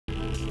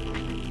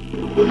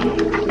Hello,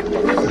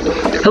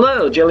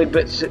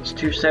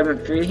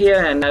 JellyBit6273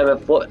 here, and I have a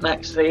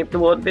Fortnite Save the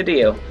World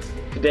video.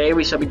 Today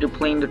we shall be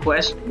playing the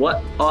quest,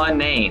 What Are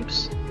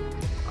Names?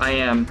 I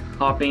am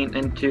hopping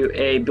into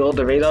a Build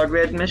a Radar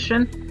Grid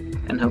mission,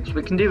 and hopes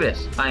we can do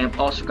this. I am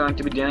also going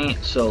to be doing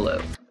it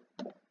solo.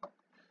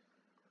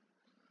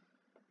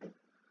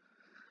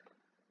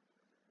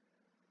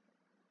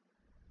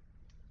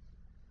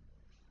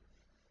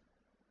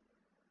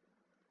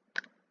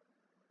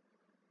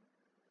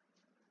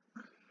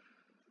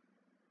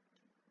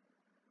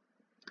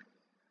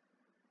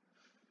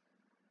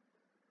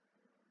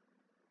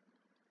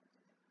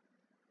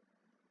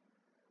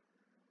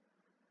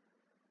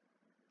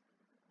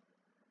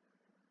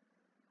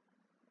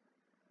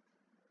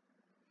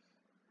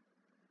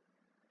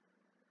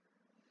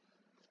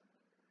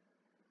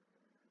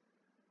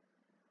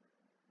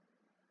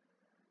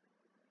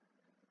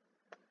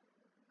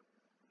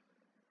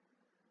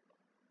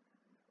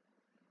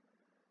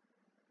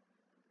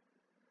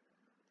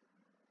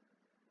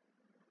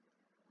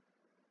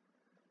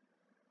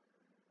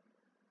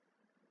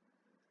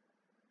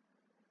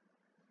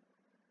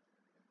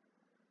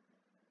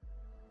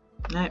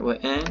 Alright, we're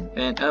in,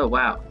 and oh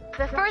wow.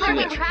 The further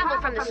we travel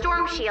from the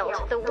storm shield,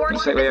 the worse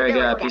looks like we already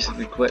got a piece of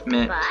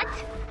equipment. But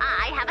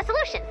I have a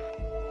solution.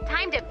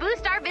 Time to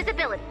boost our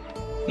visibility.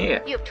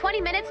 Yeah. You have 20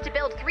 minutes to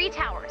build 3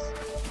 towers.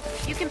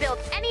 You can build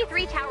any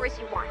 3 towers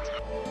you want.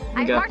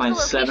 We gotta find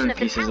 7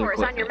 pieces of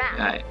equipment. On your map.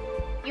 Alright.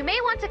 You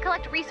may want to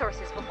collect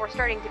resources before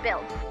starting to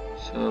build.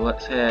 So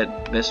let's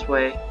head this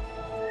way.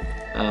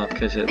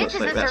 Because it looks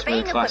like that's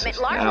where the classic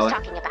tower. Lars was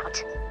talking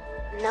about.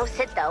 No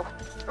sit though.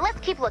 Let's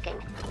keep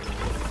looking.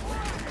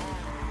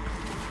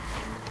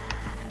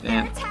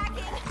 Damn.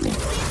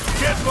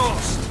 Get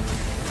lost!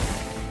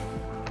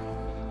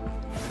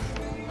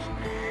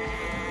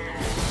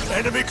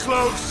 Enemy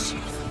close!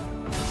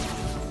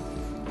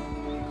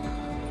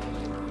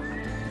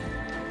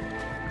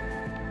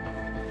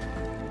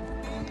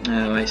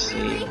 Oh, I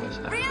see what's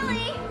happening.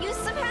 Really? Use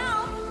some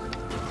help!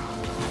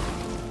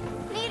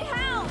 Need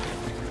help!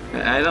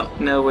 I don't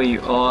know where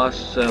you are,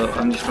 so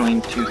I'm just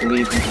going to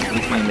leave and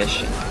complete my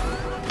mission.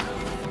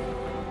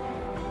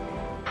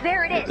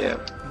 There it is. There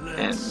we go.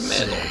 And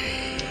metal.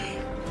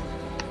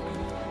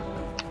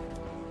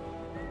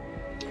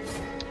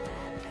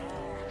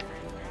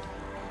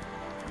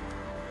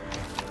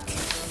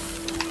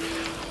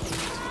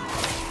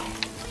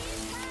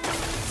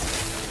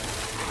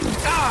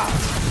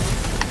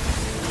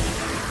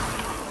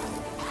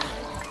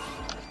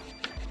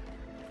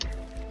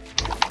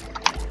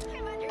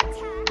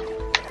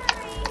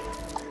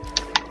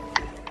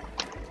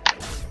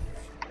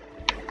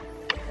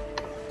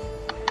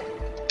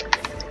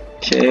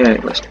 Okay,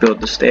 let's build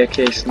the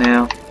staircase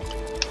now.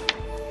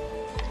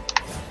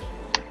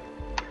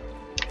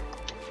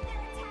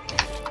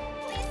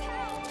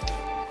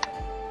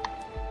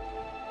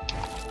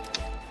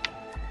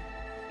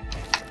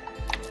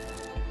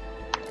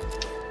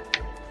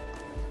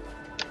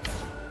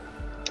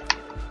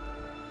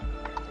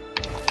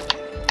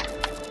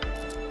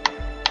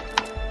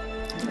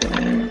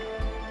 And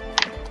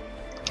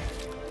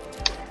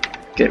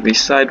get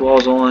these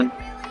sidewalls on.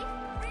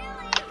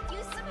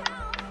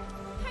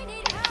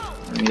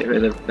 Get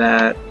rid of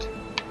that.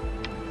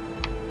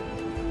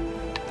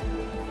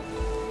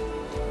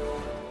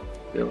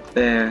 Build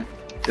there.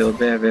 Build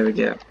there. There we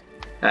go.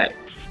 Alright.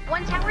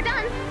 One tower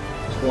done.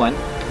 That's one.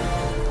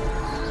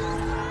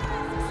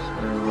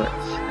 So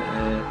let's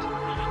head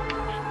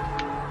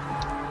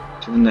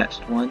to the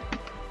next one,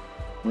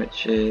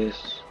 which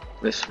is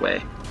this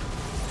way.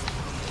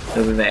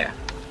 Over there.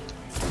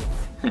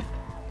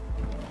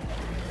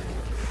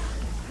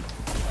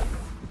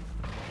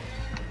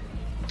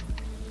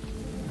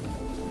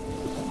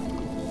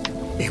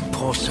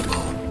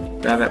 Impossible.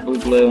 Grab that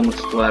blue and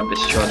let's grab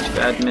this charge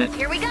fragment.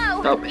 Here we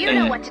go. Oh, you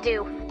know what to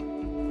do.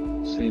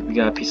 See, we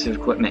got a piece of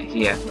equipment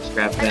here. Let's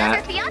grab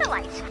that. Another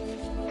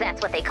theodolite.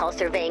 That's what they call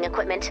surveying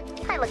equipment.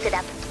 I looked it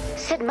up.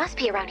 Sid must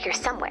be around here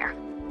somewhere.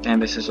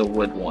 And this is a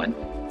wood one.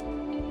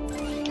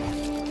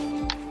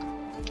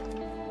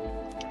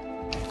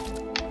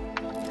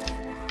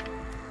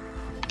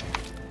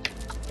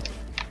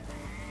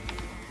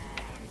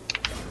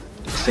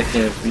 Let's take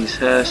care of these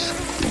husks.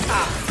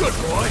 Ah, good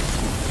boy.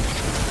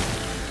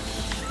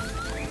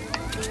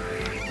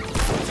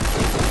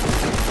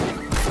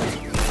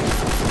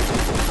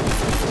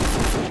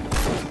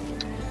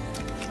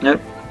 Nope.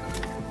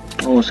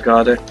 Almost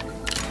got her.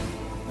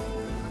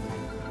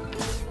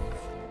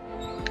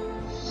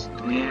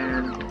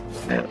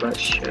 And let's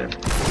shift.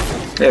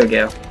 There we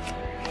go.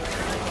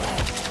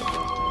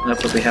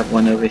 Hopefully we have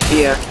one over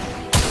here.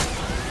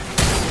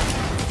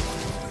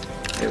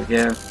 There we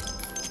go.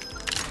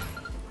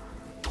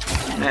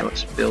 Now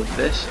let's build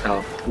this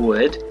out of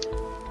wood.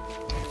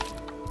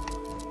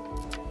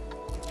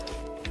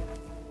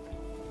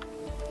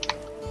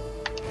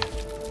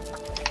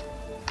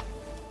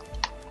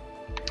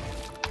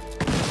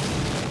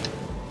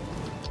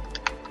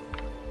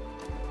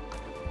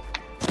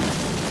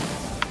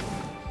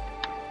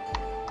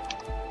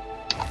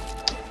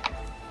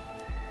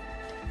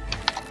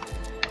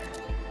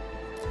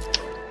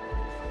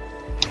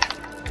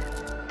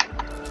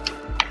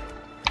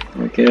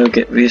 go,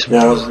 get these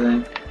walls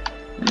in.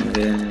 And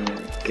then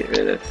get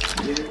rid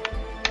of you.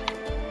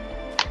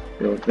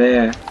 Go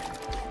there.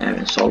 And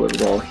then solid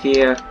wall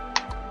here.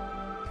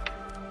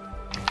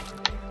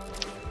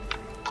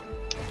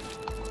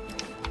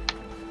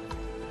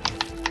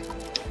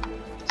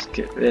 Let's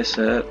get this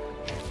up.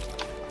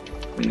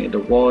 We need a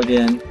wall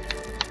again.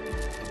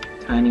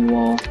 Tiny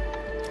wall.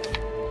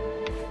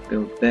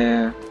 Build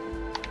there.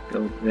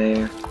 Build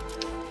there.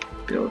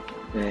 Build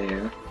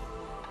there.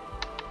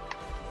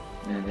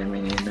 And then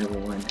we need another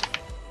one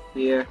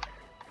here.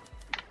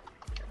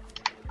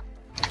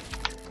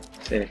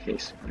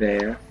 Staircase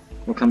there.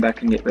 We'll come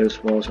back and get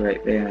those walls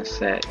right there in a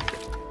sec.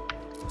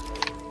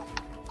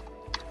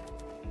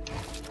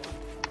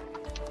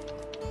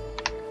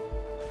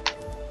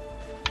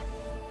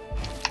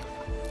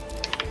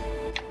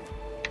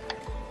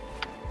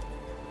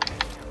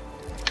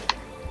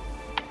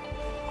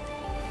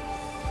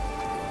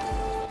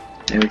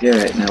 There we go.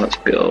 Right now let's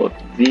build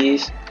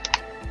these.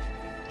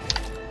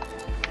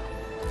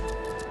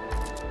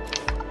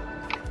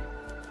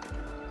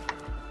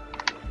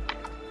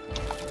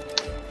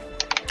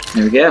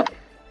 There we go.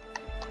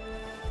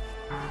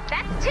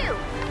 That's 2.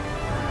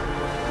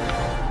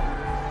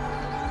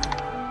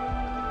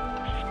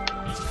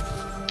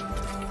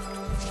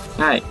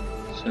 Alright,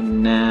 so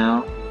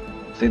now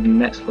I think the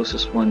next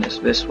closest one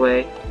is this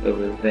way,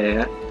 over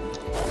there.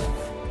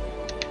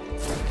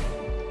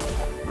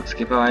 Let's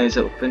keep our eyes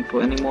open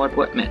for any more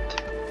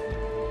equipment.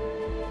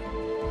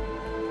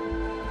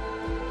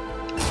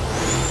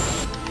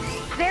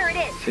 There it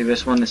is. See,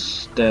 this one is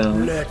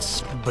stone.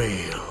 Let's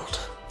build.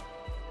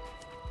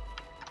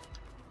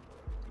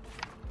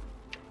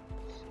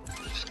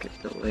 Just get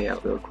the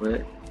layout real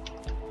quick.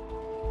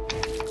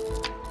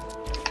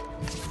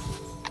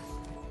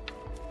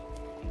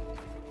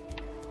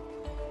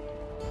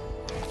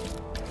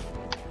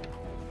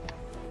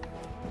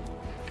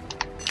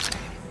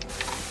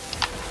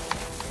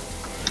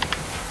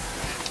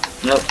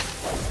 Nope.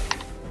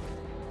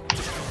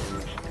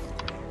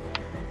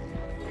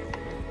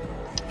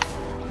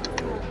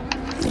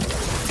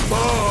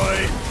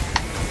 Boy!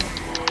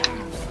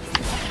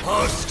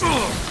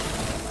 Hostile!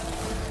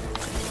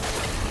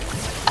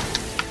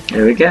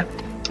 There we go.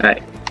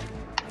 Alright.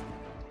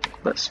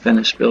 Let's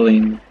finish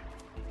building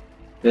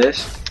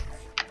this.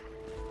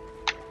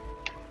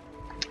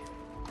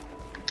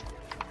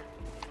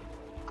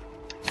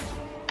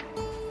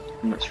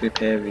 And let's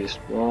repair these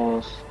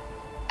walls.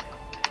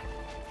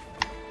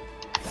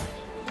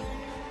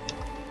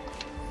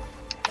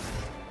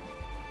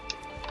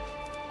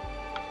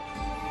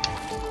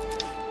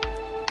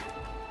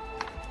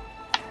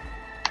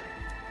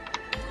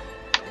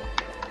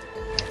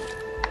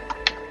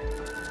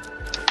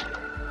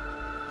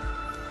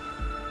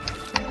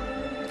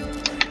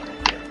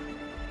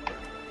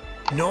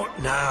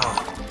 Not now.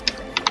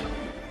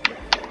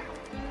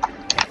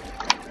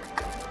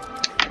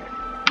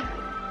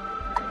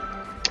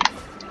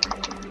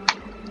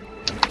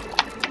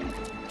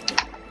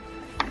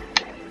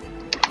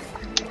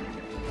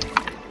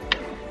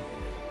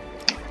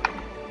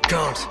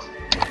 Can't.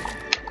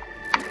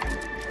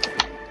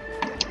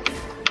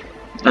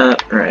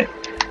 Right.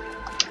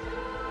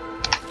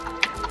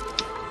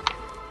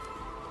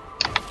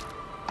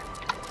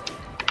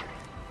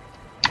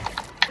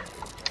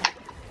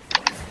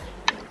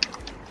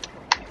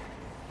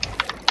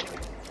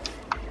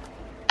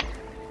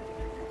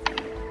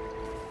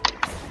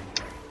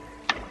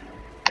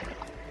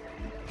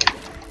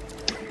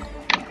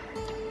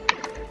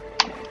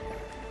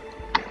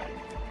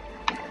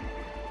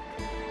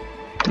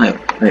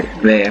 Right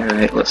there,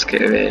 right, let's get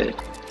rid of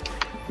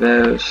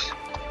those.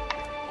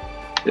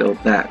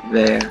 Build that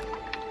there.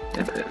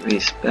 And put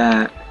these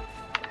back.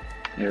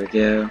 There we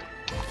go.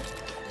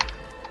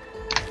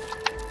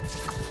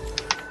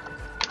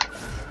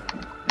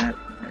 That,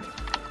 right.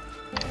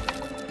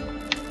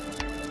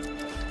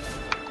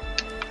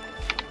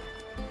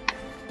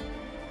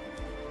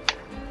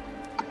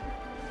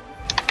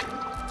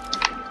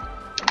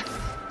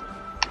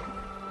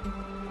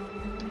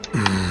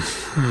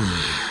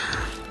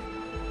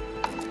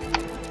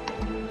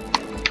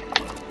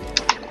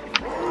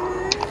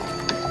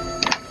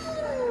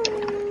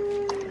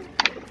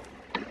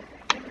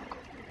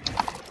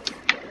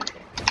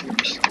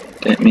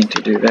 Didn't mean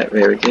to do that.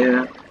 There we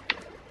go.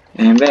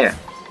 And there.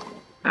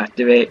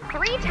 Activate.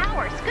 3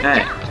 towers. Good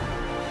Alright.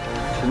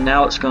 job. So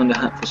now it's going to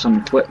hunt for some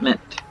equipment.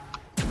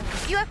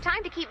 You have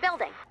time to keep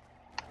building.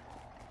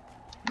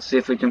 Let's see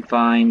if we can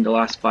find the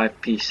last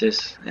 5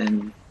 pieces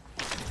in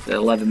the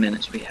 11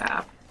 minutes we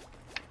have.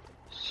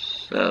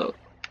 So,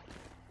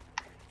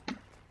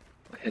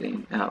 we're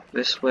heading out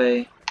this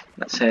way.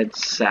 Let's head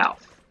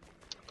south.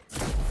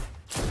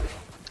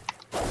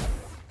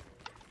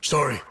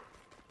 Sorry.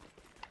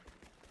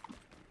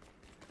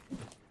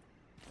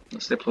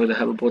 Let's deploy the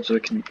hoverboard so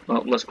we can,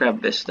 well, let's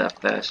grab this stuff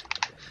first.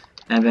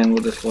 And then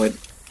we'll deploy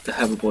the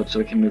hoverboard so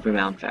we can move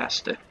around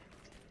faster.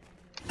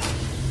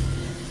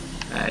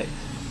 Alright.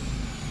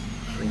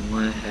 We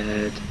want to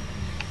head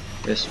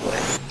this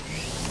way.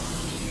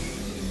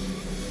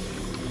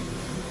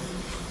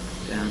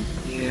 down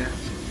here.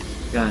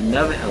 Got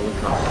another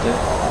helicopter.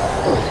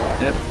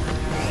 Yep.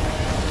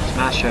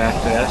 Smasher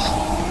after us.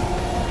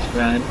 Just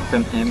run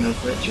from him real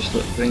quick. Just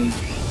look green.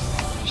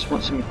 Just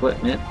want some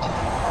equipment.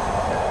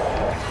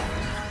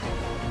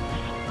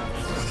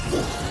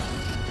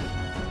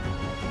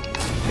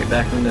 Get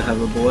back on the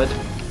hoverboard.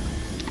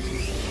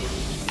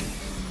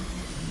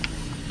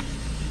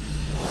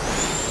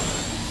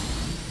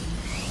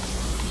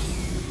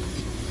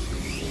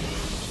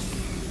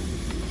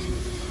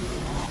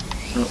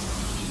 Oh,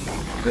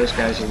 those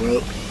guys are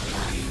rope.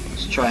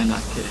 Let's try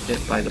not to get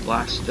hit by the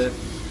blaster.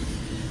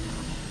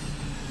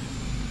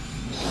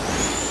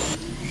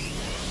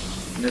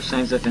 No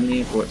signs of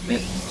any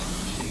equipment.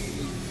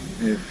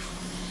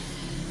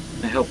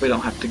 I hope we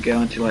don't have to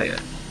go into like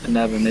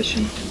another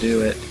mission to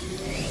do it.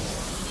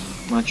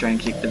 I'm gonna try and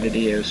keep the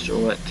video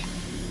short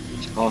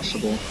as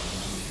possible.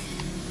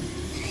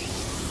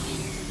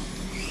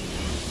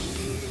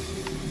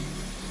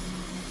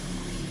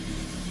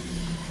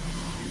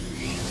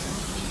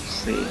 Let's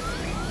see.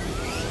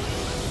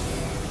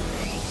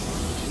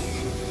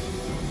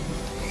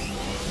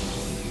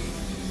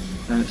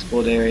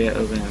 Unexplored area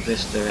over in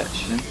this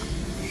direction.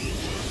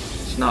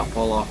 Let's not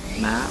fall off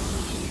the map.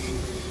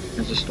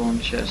 There's a storm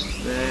chest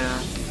there.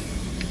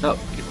 Oh,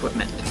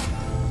 equipment.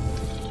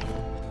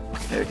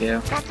 There we go.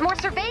 That's more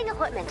surveying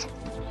equipment.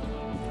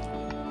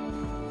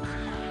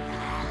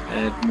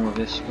 Head more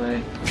this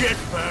way. Get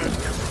back!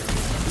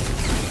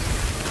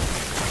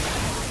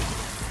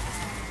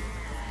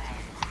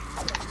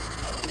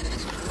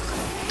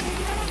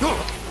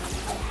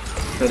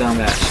 Go down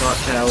that shot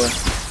tower.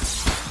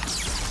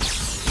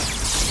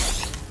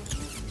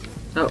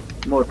 Oh,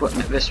 more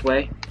equipment this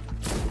way.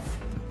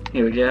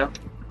 Here we go.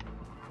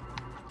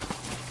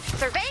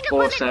 Surveying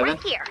equipment 4-7.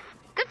 right here.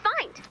 Good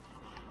find.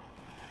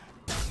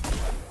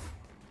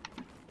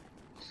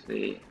 Let's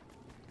see.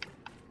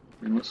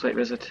 It looks like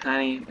there's a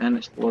tiny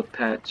unexplored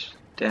patch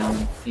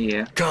down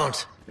here.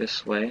 Can't.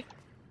 This way.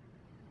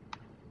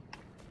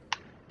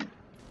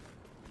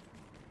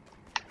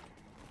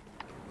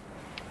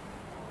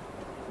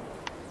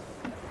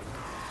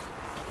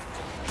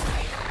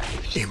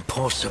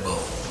 Impossible.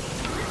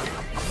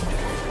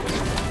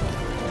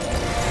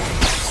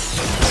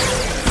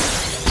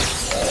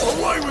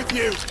 Away with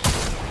you!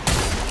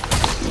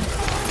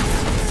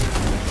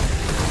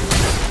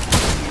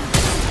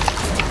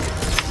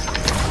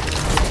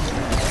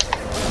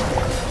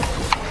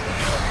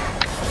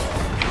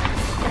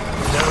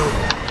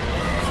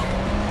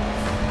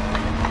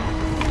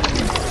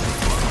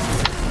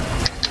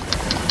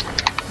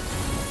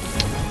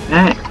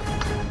 Alright.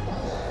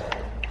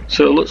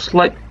 So it looks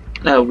like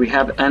we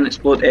have an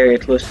unexplored area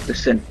close to the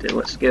center.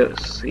 Let's go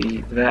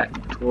see that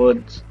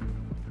towards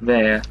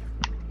there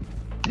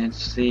and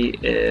see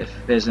if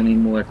there's any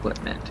more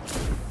equipment.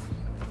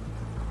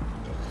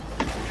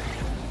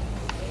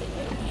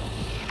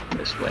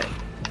 This way.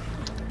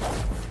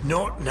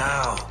 Not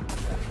now.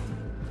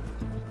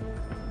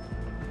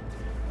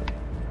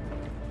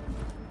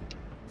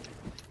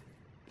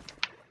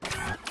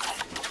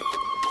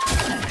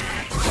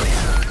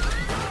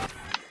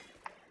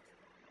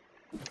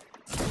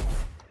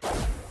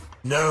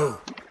 No.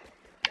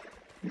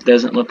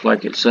 Doesn't look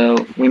like it, so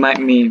we might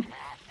need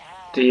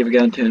to either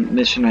go into a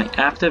mission right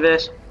after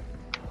this,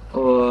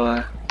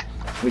 or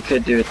we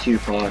could do a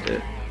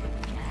two-parter.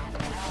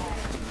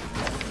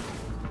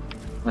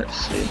 Let's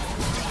see.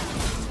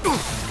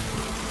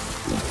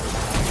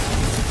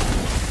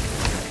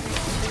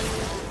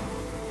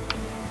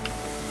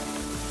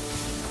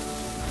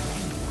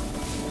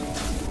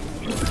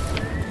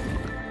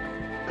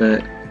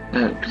 But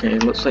okay,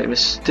 looks like there's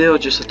still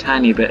just a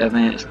tiny bit of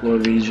an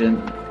unexplored region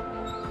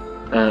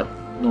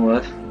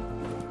north.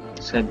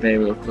 Let's head there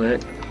real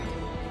quick.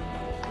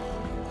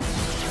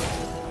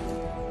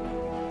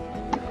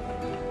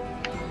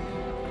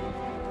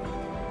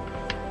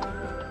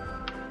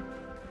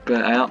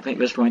 But I don't think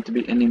there's going to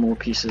be any more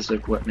pieces of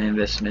equipment in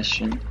this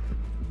mission.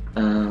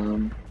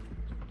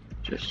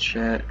 Just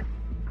check.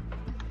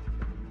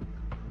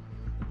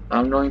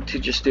 I'm going to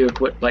just do a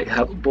quick like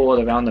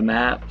hoverboard around the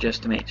map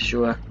just to make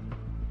sure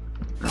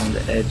on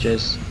the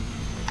edges.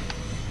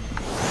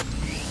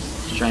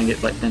 Just try and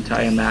get like the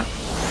entire map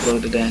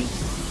loaded in.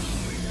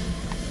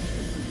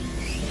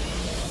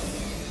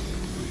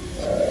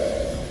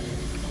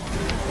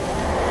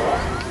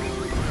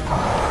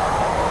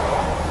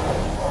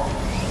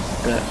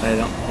 But I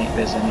don't think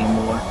there's any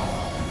more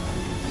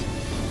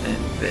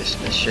in this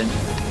mission.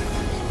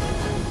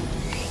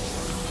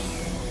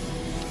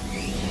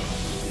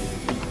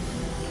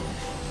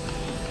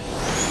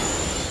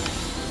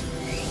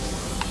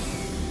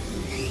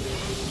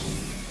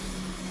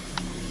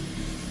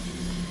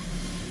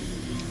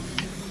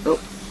 Oh,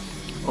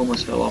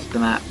 almost fell off the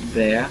map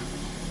there.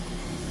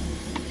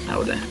 That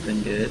would have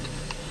been good.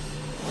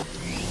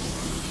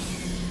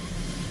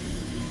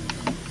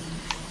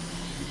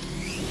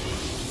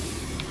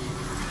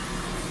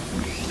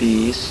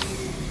 Bees.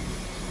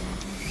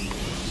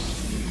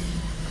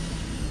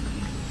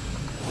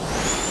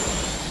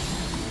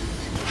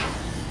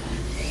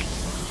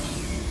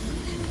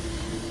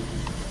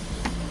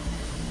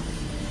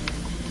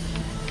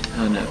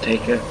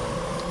 taker.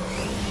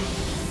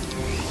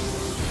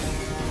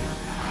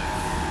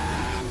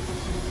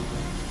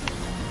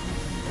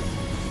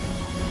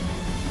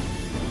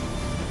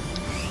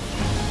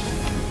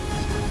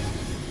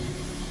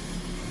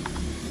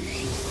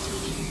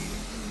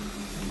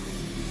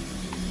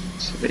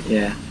 But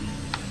yeah,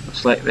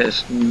 looks like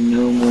there's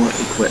no more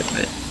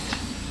equipment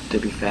to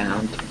be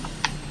found.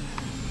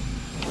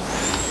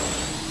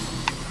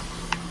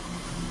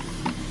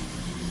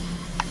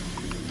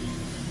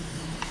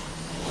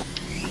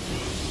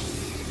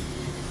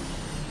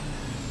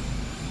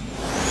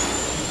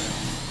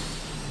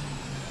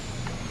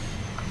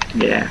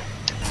 Yeah,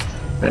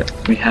 but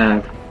we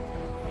have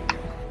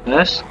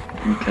us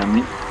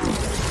incoming.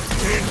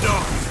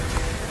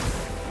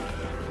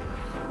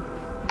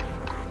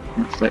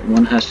 Looks like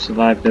one has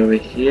survived over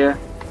here.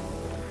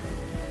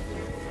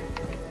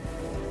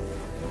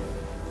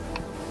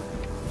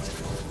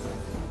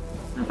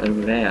 Oh,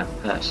 over there,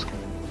 us.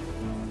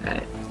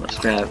 Alright, let's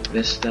grab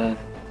this stuff.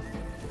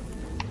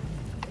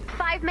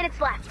 5 minutes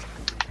left.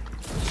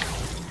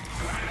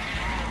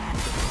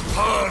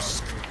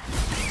 Husk!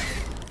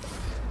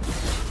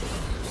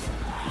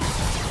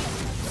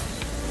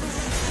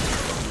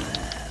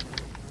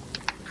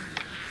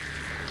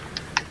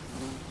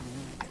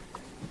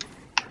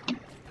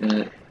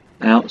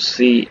 I don't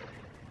see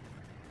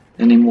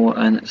any more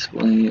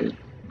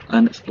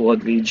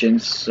unexplored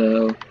regions,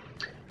 so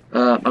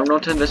I'm going to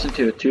turn this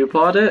into a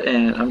two-parter,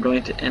 and I'm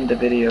going to end the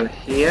video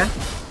here,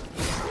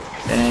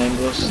 and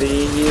we'll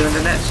see you in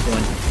the next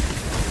one.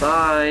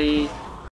 Bye!